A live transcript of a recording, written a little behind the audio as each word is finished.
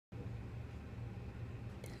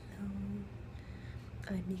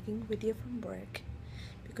I'm making a video from work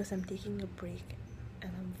because I'm taking a break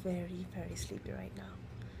and I'm very, very sleepy right now.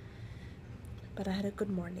 But I had a good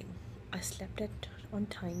morning. I slept on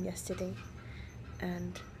time yesterday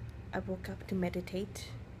and I woke up to meditate,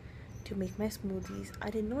 to make my smoothies. I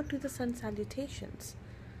did not do the sun salutations,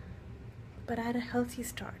 but I had a healthy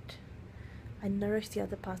start. I nourished the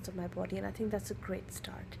other parts of my body, and I think that's a great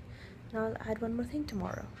start. And I'll add one more thing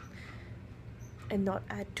tomorrow and not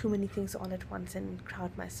add too many things all at once and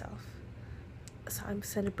crowd myself. So I'm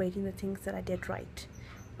celebrating the things that I did right,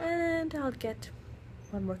 and I'll get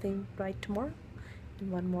one more thing right tomorrow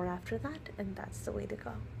and one more after that, and that's the way to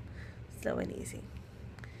go. Slow and easy.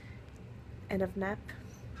 End of nap.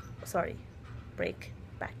 Sorry, break.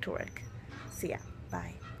 Back to work. See ya.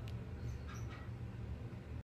 Bye.